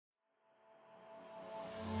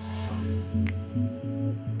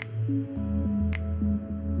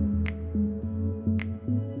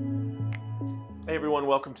Hey everyone,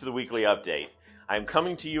 welcome to the weekly update. I'm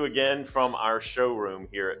coming to you again from our showroom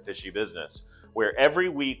here at Fishy Business, where every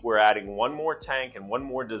week we're adding one more tank and one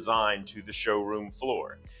more design to the showroom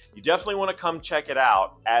floor. You definitely want to come check it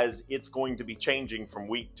out as it's going to be changing from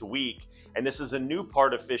week to week, and this is a new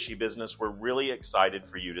part of Fishy Business we're really excited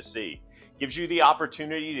for you to see. Gives you the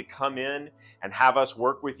opportunity to come in and have us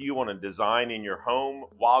work with you on a design in your home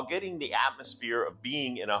while getting the atmosphere of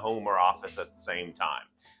being in a home or office at the same time.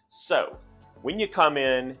 So, when you come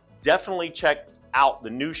in, definitely check out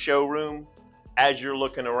the new showroom. As you're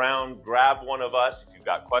looking around, grab one of us if you've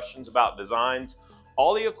got questions about designs.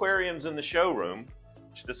 All the aquariums in the showroom,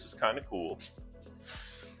 which this is kind of cool,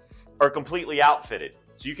 are completely outfitted.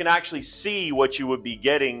 So you can actually see what you would be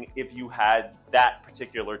getting if you had that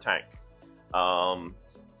particular tank.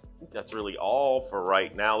 That's really all for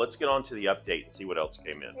right now. Let's get on to the update and see what else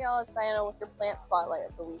came in. Hey y'all, it's Diana with your plant spotlight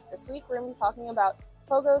of the week. This week we're going to be talking about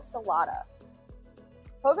Pogo Salata.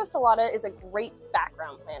 Pogo Salata is a great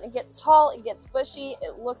background plant. It gets tall, it gets bushy,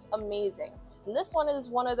 it looks amazing. And this one is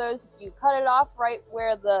one of those, if you cut it off right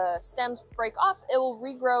where the stems break off, it will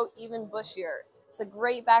regrow even bushier. It's a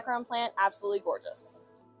great background plant, absolutely gorgeous.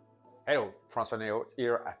 Hello, François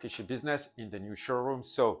here at Fishy Business in the new showroom.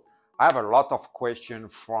 So I have a lot of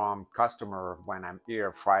questions from customers when I'm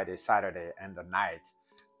here Friday, Saturday, and the night.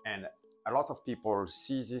 And a lot of people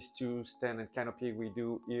see these two stand and canopy we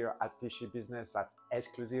do here at Fishy Business. That's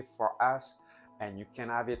exclusive for us, and you can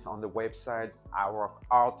have it on the website. I work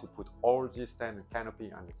hard to put all this stand and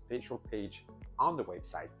canopy on the special page on the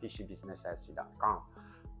website, fishybusinesssc.com.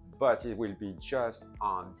 But it will be just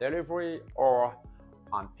on delivery or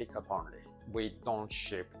on pickup only. We don't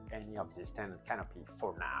ship any of this stand and canopy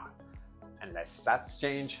for now. Unless that's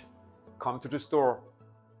changed, come to the store.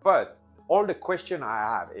 But all the question I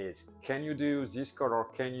have is, can you do this color?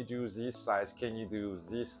 Can you do this size? Can you do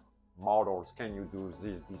these models? Can you do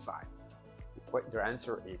this design? The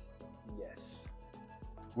answer is yes.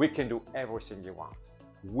 We can do everything you want.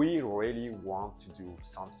 We really want to do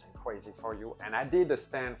something crazy for you. And I did a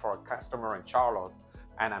stand for a customer in Charlotte,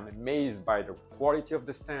 and I'm amazed by the quality of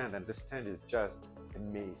the stand, and the stand is just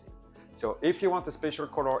amazing. So if you want a special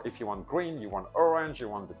color, if you want green, you want orange, you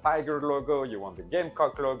want the tiger logo, you want the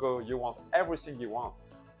gamecock logo, you want everything you want,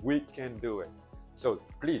 we can do it. So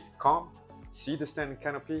please come, see the stand and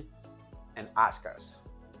canopy, and ask us.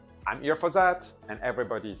 I'm here for that, and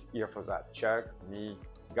everybody's here for that. Chuck, me,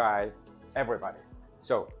 Guy, everybody.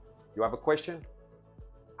 So you have a question?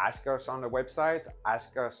 Ask us on the website,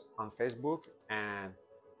 ask us on Facebook, and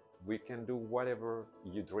we can do whatever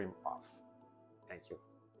you dream of. Thank you.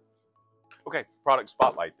 Okay, product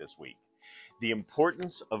spotlight this week. The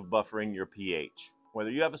importance of buffering your pH. Whether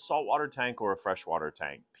you have a saltwater tank or a freshwater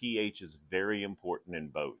tank, pH is very important in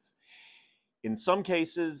both. In some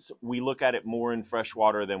cases, we look at it more in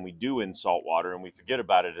freshwater than we do in saltwater, and we forget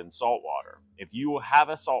about it in saltwater. If you have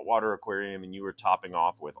a saltwater aquarium and you are topping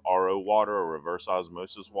off with RO water or reverse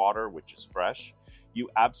osmosis water, which is fresh, you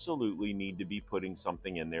absolutely need to be putting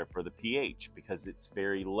something in there for the pH because it's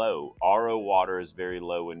very low. RO water is very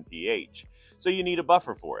low in pH, so you need a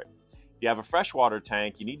buffer for it. If you have a freshwater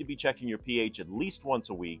tank, you need to be checking your pH at least once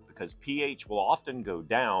a week because pH will often go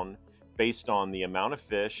down based on the amount of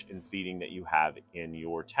fish and feeding that you have in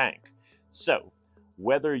your tank. So,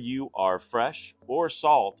 whether you are fresh or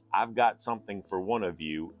salt, I've got something for one of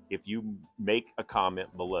you if you make a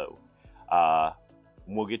comment below.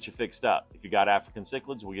 We'll get you fixed up. If you got African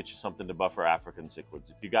cichlids, we'll get you something to buffer African cichlids.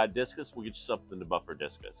 If you got discus, we'll get you something to buffer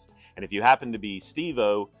discus. And if you happen to be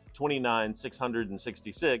Steve-O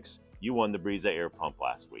 29666, you won the Breeza air pump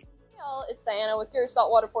last week. Hey y'all, it's Diana with your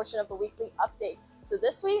saltwater portion of the weekly update. So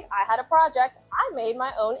this week I had a project. I made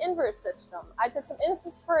my own inverse system. I took some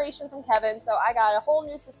inspiration from Kevin, so I got a whole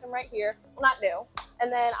new system right here. Well, not new.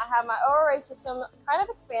 And then I have my ORA system kind of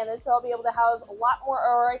expanded, so I'll be able to house a lot more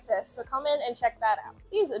ORA fish. So come in and check that out.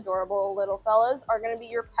 These adorable little fellas are going to be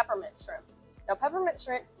your peppermint shrimp. Now, peppermint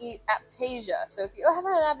shrimp eat aptasia, so if you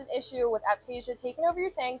ever have an issue with aptasia taking over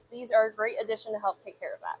your tank, these are a great addition to help take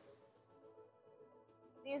care of that.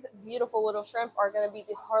 These beautiful little shrimp are going to be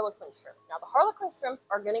the harlequin shrimp. Now, the harlequin shrimp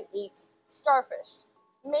are going to eat starfish,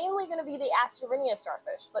 mainly going to be the Astervinia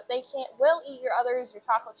starfish, but they will eat your others, your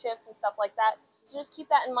chocolate chips and stuff like that. So just keep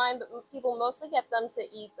that in mind, but people mostly get them to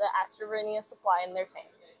eat the Astervinia supply in their tank.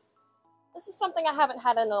 This is something I haven't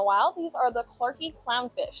had in a while. These are the Clarky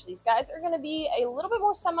clownfish. These guys are going to be a little bit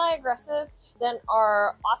more semi-aggressive than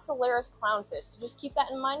our Ocellaris clownfish, so just keep that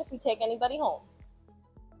in mind if you take anybody home.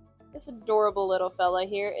 This adorable little fella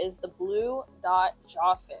here is the blue dot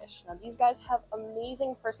jawfish. Now these guys have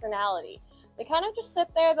amazing personality. They kind of just sit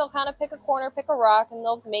there, they'll kind of pick a corner, pick a rock, and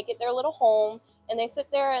they'll make it their little home. and they sit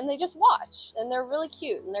there and they just watch, and they're really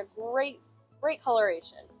cute, and they're great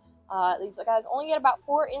coloration. These guys only get about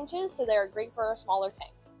 4 inches, so they're great for a smaller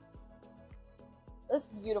tank. This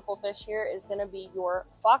beautiful fish here is going to be your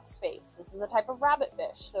fox face. This is a type of rabbit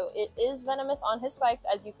fish, so it is venomous on his spikes.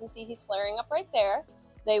 As you can see, he's flaring up right there.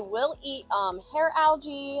 They will eat hair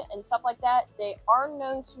algae and stuff like that. They are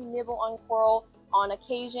known to nibble on coral on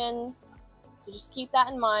occasion, so just keep that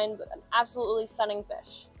in mind, but an absolutely stunning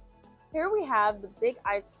fish. Here we have the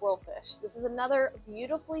big-eyed squirrelfish. This is another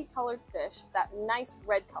beautifully colored fish, that nice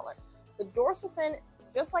red color. The dorsal fin,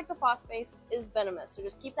 just like the phosphase, is venomous, so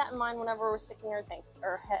just keep that in mind whenever we're sticking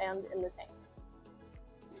our hand in the tank.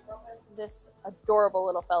 This adorable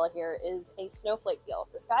little fella here is a snowflake eel.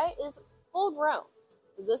 This guy is full grown,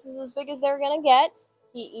 so this is as big as they're gonna get.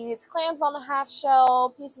 He eats clams on the half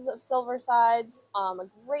shell, pieces of silver sides, a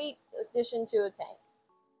great addition to a tank.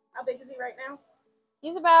 How big is he right now?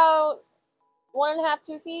 He's about 1.5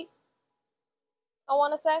 to 2 feet, I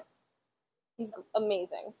want to say. He's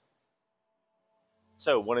amazing.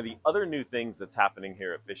 So one of the other new things that's happening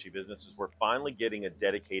here at Fishy Business is we're finally getting a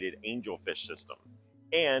dedicated angelfish system.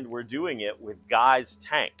 And we're doing it with Guy's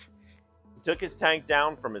tank. He took his tank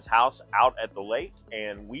down from his house out at the lake,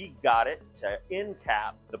 and we got it to end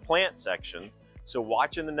cap the plant section. So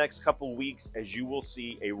watch in the next couple of weeks as you will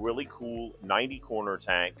see a really cool 90-corner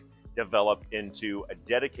tank develop into a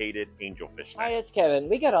dedicated angelfish tank. Hi, it's Kevin.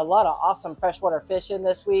 We got a lot of awesome freshwater fish in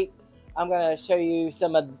this week. I'm going to show you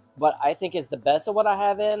some of what I think is the best of what I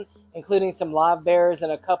have in, including some live bears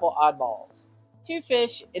and a couple oddballs. 2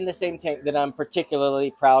 fish in the same tank that I'm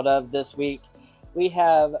particularly proud of this week. We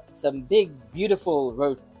have some big, beautiful,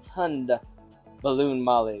 rotund balloon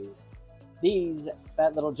mollies. These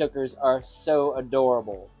fat little jokers are so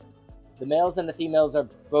adorable. The males and the females are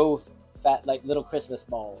both fat like little Christmas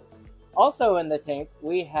balls. Also in the tank,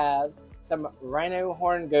 we have some rhino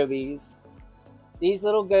horn gobies. These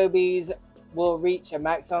little gobies will reach a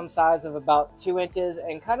maximum size of about 2 inches,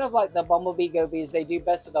 and kind of like the bumblebee gobies, they do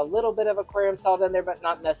best with a little bit of aquarium salt in there, but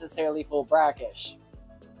not necessarily full brackish.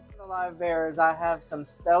 For the live bears, I have some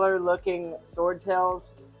stellar looking swordtails.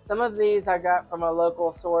 Some of these I got from a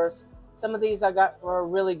local source. Some of these I got from a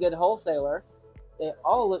really good wholesaler. They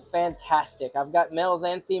all look fantastic. I've got males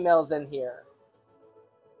and females in here.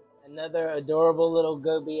 Another adorable little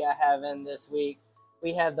goby I have in this week.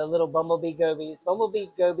 We have the little bumblebee gobies. Bumblebee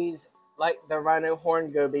gobies, like the rhino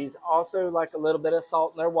horn gobies, also like a little bit of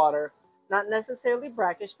salt in their water. Not necessarily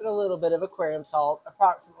brackish, but a little bit of aquarium salt,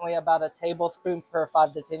 approximately about a tablespoon per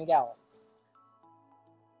 5 to 10 gallons.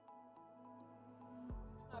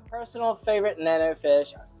 My personal favorite nano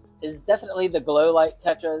fish is definitely the glow light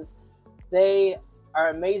tetras. They are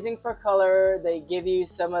amazing for color. They give you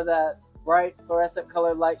some of that bright fluorescent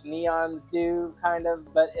color like neons do, kind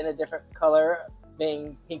of, but in a different color,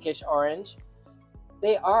 being pinkish orange.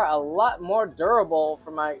 They are a lot more durable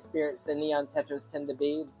from my experience than neon tetras tend to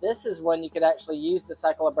be. This is one you could actually use to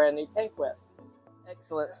cycle a brand new tank with.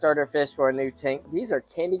 Excellent starter fish for a new tank. These are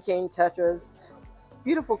candy cane tetras.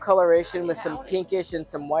 Beautiful coloration with some pinkish and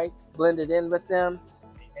some whites blended in with them.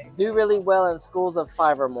 Do really well in schools of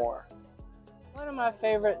 5 or more. One of my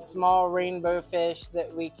favorite small rainbow fish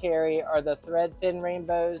that we carry are the threadfin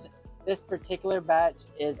rainbows. This particular batch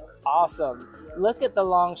is awesome. Look at the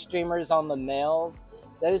long streamers on the males.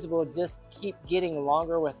 Those will just keep getting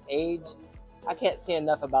longer with age. I can't say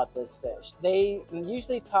enough about this fish. They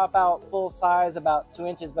usually top out full size about 2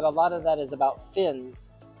 inches, but a lot of that is about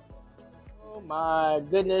fins. Oh my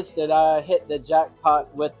goodness, did I hit the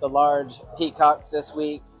jackpot with the large peacocks this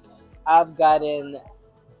week. I've got in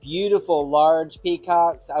beautiful large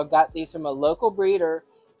peacocks. I've got these from a local breeder.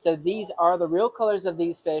 So these are the real colors of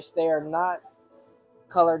these fish. They are not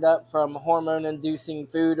colored up from hormone-inducing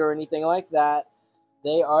food or anything like that.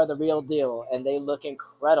 They are the real deal, and they look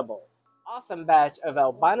incredible. Awesome batch of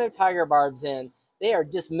albino tiger barbs in. They are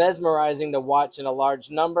just mesmerizing to watch in a large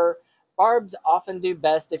number. Barbs often do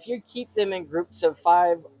best if you keep them in groups of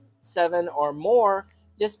 5, 7, or more,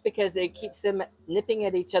 just because it keeps them nipping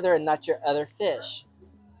at each other and not your other fish.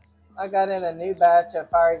 I got in a new batch of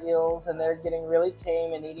fire eels, and they're getting really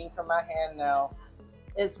tame and eating from my hand now.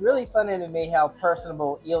 It's really funny to me how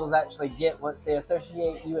personable eels actually get once they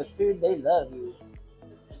associate you with food. They love you.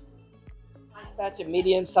 Batch of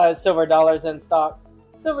medium-sized silver dollars in stock.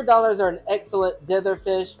 Silver dollars are an excellent dither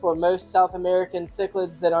fish for most South American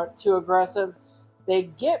cichlids that aren't too aggressive. They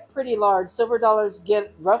get pretty large. Silver dollars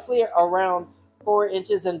get roughly around 4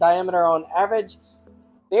 inches in diameter on average.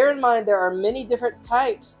 Bear in mind there are many different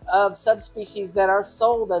types of subspecies that are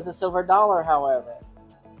sold as a silver dollar, however.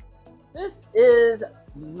 This is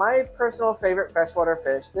My personal favorite freshwater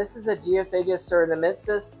fish. This is a Geophagus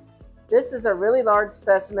surinamensis. This is a really large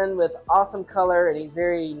specimen with awesome color, and he's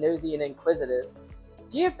very nosy and inquisitive.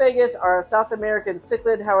 Geophagus are a South American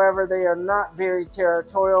cichlid, however, they are not very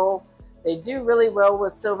territorial. They do really well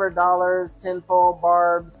with silver dollars, tinfoil,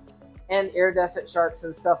 barbs, and iridescent sharks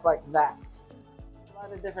and stuff like that. A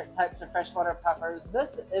lot of different types of freshwater puffers.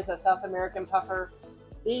 This is a South American puffer.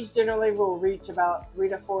 These generally will reach about 3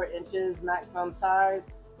 to 4 inches maximum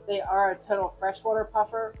size. They are a total freshwater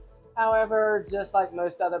puffer. However, just like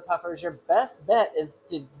most other puffers, your best bet is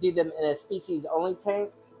to do them in a species-only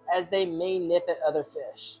tank, as they may nip at other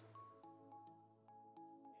fish.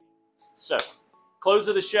 So, close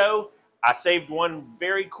of the show, I saved one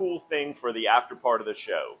very cool thing for the after part of the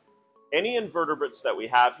show. Any invertebrates that we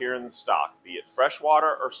have here in the stock, be it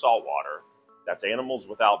freshwater or saltwater, that's animals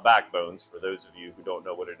without backbones, for those of you who don't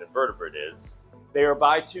know what an invertebrate is, they are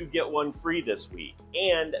buy two, get one free this week.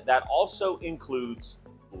 And that also includes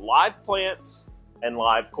live plants and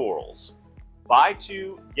live corals. Buy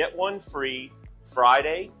two, get one free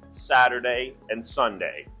Friday, Saturday, and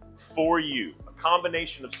Sunday for you. A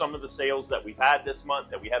combination of some of the sales that we've had this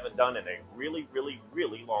month that we haven't done in a really, really,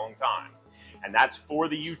 really long time. And that's for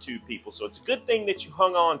the YouTube people. So it's a good thing that you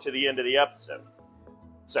hung on to the end of the episode.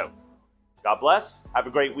 So, God bless. Have a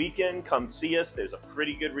great weekend. Come see us. There's a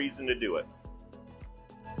pretty good reason to do it.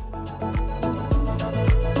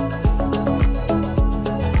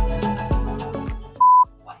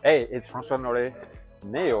 Hey, it's François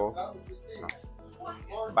Neo.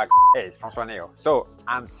 Back. Hey, it's François Neo. So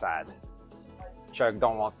I'm sad. Chuck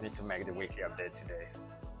don't want me to make the weekly update today.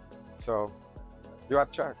 So you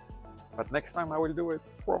have Chuck. But next time I will do it.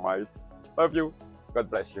 Promised. Love you. God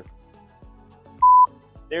bless you.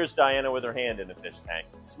 There's Diana with her hand in the fish tank.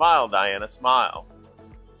 Smile, Diana, smile.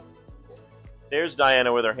 There's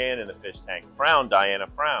Diana with her hand in the fish tank. Frown, Diana,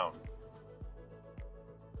 frown.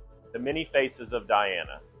 The many faces of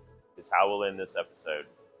Diana is how we'll end this episode.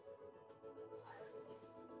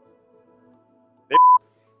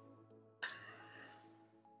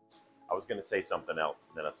 I was going to say something else,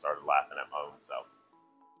 and then I started laughing at my own self.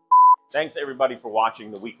 Thanks, everybody, for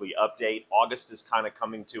watching the weekly update. August is kind of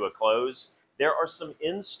coming to a close. There are some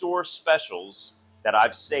in-store specials that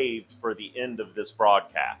I've saved for the end of this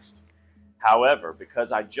broadcast. However,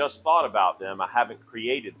 because I just thought about them, I haven't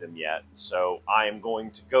created them yet. So I am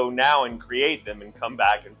going to go now and create them and come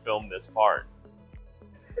back and film this part.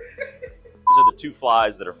 These are the 2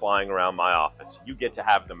 flies that are flying around my office. You get to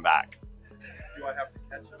have them back. Do I have to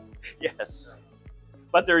catch them? Yes.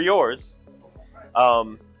 But they're yours.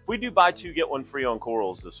 If we do buy 2, get 1 free on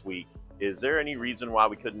corals this week, is there any reason why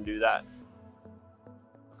we couldn't do that?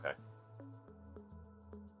 Okay.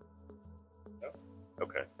 Nope.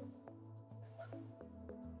 Okay.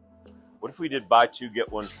 What if we did buy 2,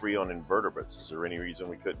 get 1 free on invertebrates? Is there any reason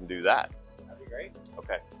we couldn't do that? That'd be great.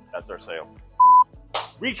 Okay, that's our sale.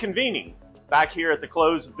 Reconvening back here at the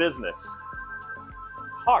close of business.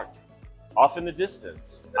 Hark! Off in the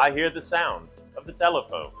distance, I hear the sound of the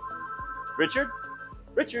telephone. Richard?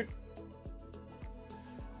 Richard?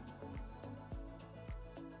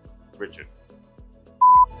 Richard.